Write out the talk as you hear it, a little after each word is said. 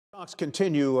Stocks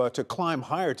continue to climb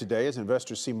higher today as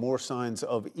investors see more signs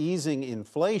of easing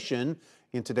inflation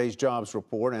in today's jobs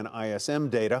report and ISM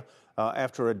data.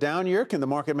 After a down year, can the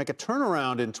market make a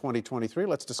turnaround in 2023?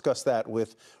 Let's discuss that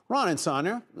with Ron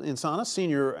Insana,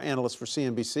 senior analyst for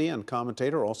CNBC and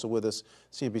commentator. Also with us,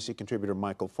 CNBC contributor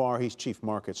Michael Farr. He's chief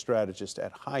market strategist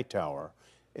at Hightower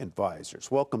Advisors.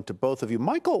 Welcome to both of you.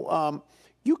 Michael,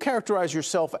 you characterize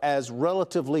yourself as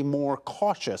relatively more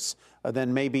cautious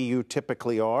than maybe you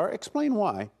typically are. Explain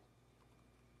why.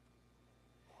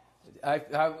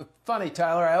 Funny,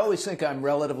 Tyler, I always think I'm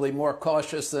relatively more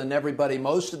cautious than everybody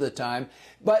most of the time.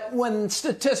 But when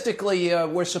statistically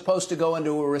we're supposed to go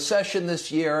into a recession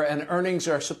this year and earnings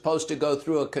are supposed to go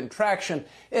through a contraction,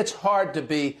 it's hard to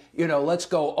be, let's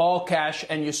go all cash.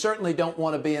 And you certainly don't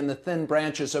want to be in the thin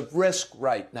branches of risk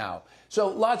right now. So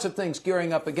lots of things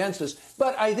gearing up against us.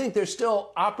 But I think there's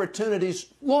still opportunities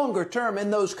longer term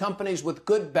in those companies with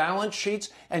good balance sheets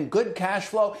and good cash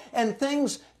flow and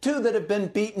things, too, that have been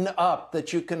beaten up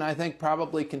that you can, I think,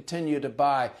 probably continue to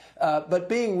buy. But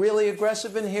being really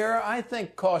aggressive in here, I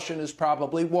think caution is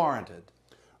probably warranted.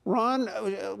 Ron,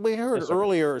 we heard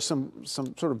earlier some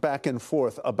sort of back and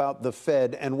forth about the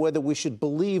Fed and whether we should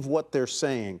believe what they're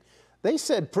saying. They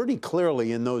said pretty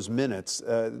clearly in those minutes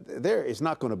there is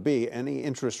not going to be any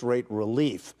interest rate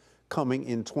relief coming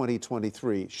in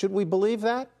 2023. Should we believe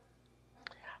that?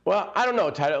 Well, I don't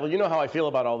know, Tyler. You know how I feel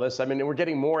about all this. I mean, we're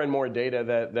getting more and more data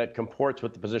that comports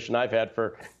with the position I've had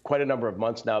for quite a number of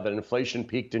months now, that inflation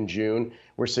peaked in June.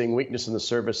 We're seeing weakness in the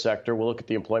service sector. We'll look at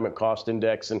the employment cost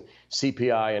index and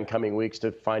CPI in coming weeks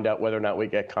to find out whether or not we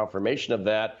get confirmation of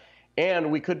that.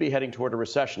 And we could be heading toward a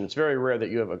recession. It's very rare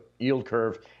that you have a yield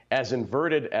curve as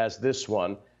inverted as this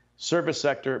one. Service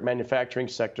sector, manufacturing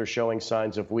sector showing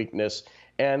signs of weakness,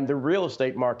 and the real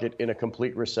estate market in a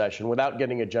complete recession without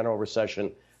getting a general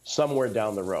recession somewhere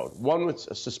down the road. One would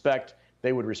suspect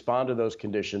they would respond to those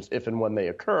conditions if and when they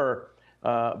occur.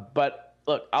 But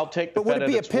look, I'll take the Fed. But would it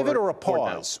be a pivot or a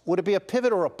pause? Would it be a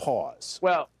pivot or a pause?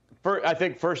 Well, I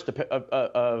think first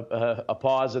a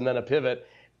pause and then a pivot.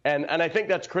 And I think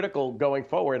that's critical going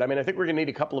forward. I mean, I think we're going to need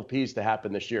a couple of P's to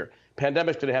happen this year.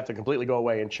 Pandemic's going to have to completely go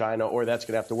away in China, or that's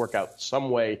going to have to work out some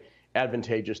way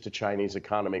advantageous to Chinese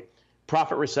economy.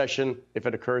 Profit recession, if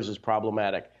it occurs, is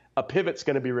problematic. A pivot's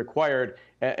going to be required.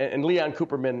 And Leon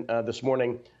Cooperman this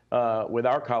morning with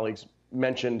our colleagues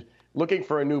mentioned looking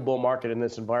for a new bull market in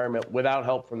this environment without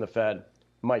help from the Fed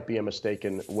might be a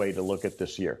mistaken way to look at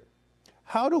this year.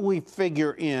 How do we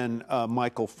figure in,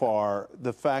 Michael Farr,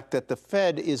 the fact that the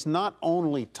Fed is not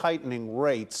only tightening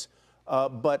rates,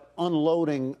 but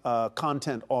unloading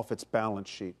content off its balance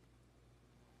sheet,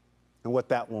 and what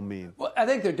that will mean? Well, I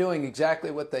think they're doing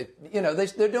exactly what they're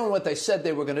doing what they said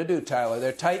they were going to do, Tyler.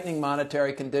 They're tightening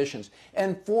monetary conditions.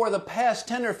 And for the past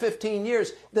 10 or 15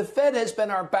 years, the Fed has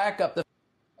been our backup. The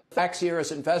facts here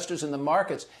as investors in the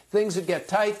markets, things would get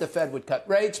tight, the Fed would cut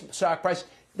rates, stock price.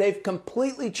 They've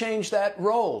completely changed that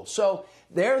role. So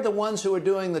they're the ones who are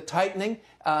doing the tightening.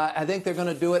 I think they're going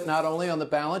to do it not only on the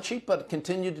balance sheet, but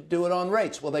continue to do it on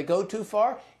rates. Will they go too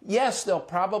far? Yes, they'll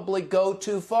probably go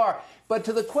too far. But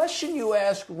to the question you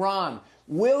asked, Ron,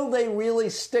 will they really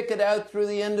stick it out through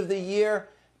the end of the year?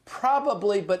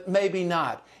 Probably, but maybe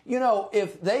not.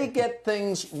 If they get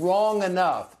things wrong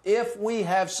enough, if we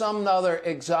have some other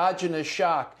exogenous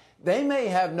shock, they may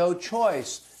have no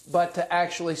choice but to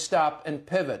actually stop and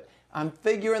pivot. I'm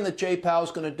figuring that Jay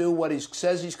Powell's going to do what he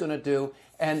says he's going to do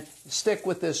and stick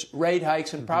with this rate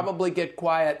hikes and probably get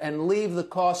quiet and leave the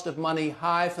cost of money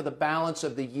high for the balance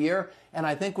of the year. And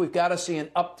I think we've got to see an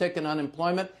uptick in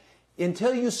unemployment.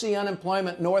 Until you see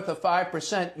unemployment north of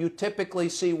 5%, you typically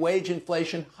see wage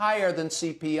inflation higher than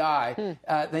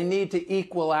CPI. They need to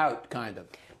equal out, kind of.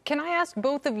 Can I ask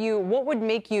both of you, what would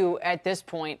make you, at this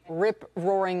point,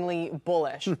 rip-roaringly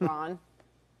bullish, Ron?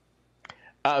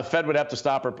 Fed would have to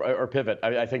stop or pivot.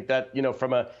 I think that,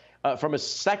 from a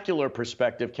secular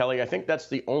perspective, Kelly, I think that's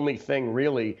the only thing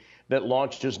really that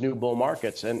launches new bull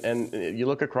markets. And you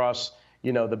look across,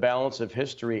 the balance of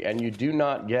history, and you do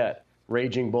not get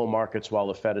raging bull markets while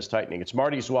the Fed is tightening. It's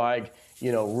Marty Zweig,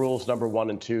 rules number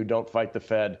 1 and 2, don't fight the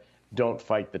Fed, don't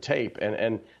fight the tape.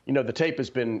 And the tape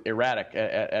has been erratic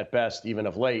at best, even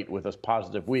of late, with a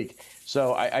positive week.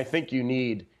 So I think you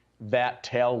need that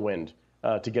tailwind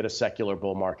to get a secular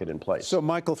bull market in place. So,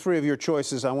 Michael, 3 of your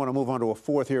choices. I want to move on to a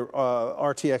 4th here.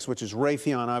 RTX, which is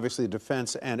Raytheon, obviously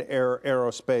defense and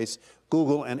aerospace,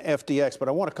 Google and FDX. But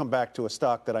I want to come back to a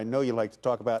stock that I know you like to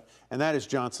talk about, and that is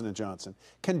Johnson & Johnson.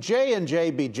 Can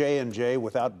J&J be J&J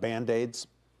without Band-Aids?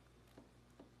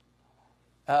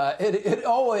 It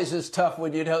always is tough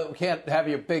when you can't have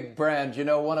your big brand.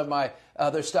 One of my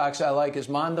Other stocks I like is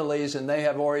Mondelez, and they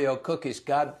have Oreo cookies.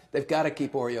 God, they've got to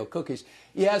keep Oreo cookies.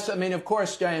 Yes, I mean, of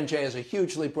course, J&J is a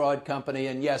hugely broad company,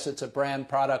 and yes, it's a brand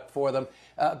product for them.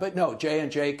 But no,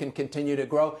 J&J can continue to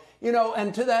grow. You know,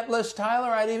 and to that list, Tyler,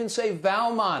 I'd even say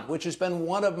Valmont, which has been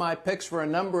one of my picks for a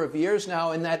number of years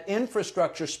now in that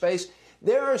infrastructure space.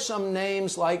 There are some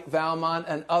names like Valmont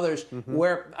and others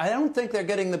where I don't think they're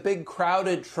getting the big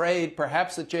crowded trade,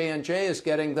 perhaps that J&J is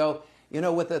getting, though. You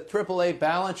know, with a AAA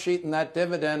balance sheet and that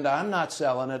dividend, I'm not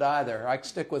selling it either. I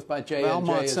stick with my J&J,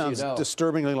 Valmont as sounds you know.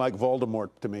 disturbingly like Voldemort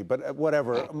to me, but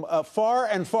whatever. Far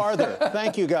and farther.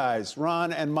 Thank you, guys.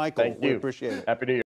 Ron and Michael. Thank you. We appreciate it. Happy New Year.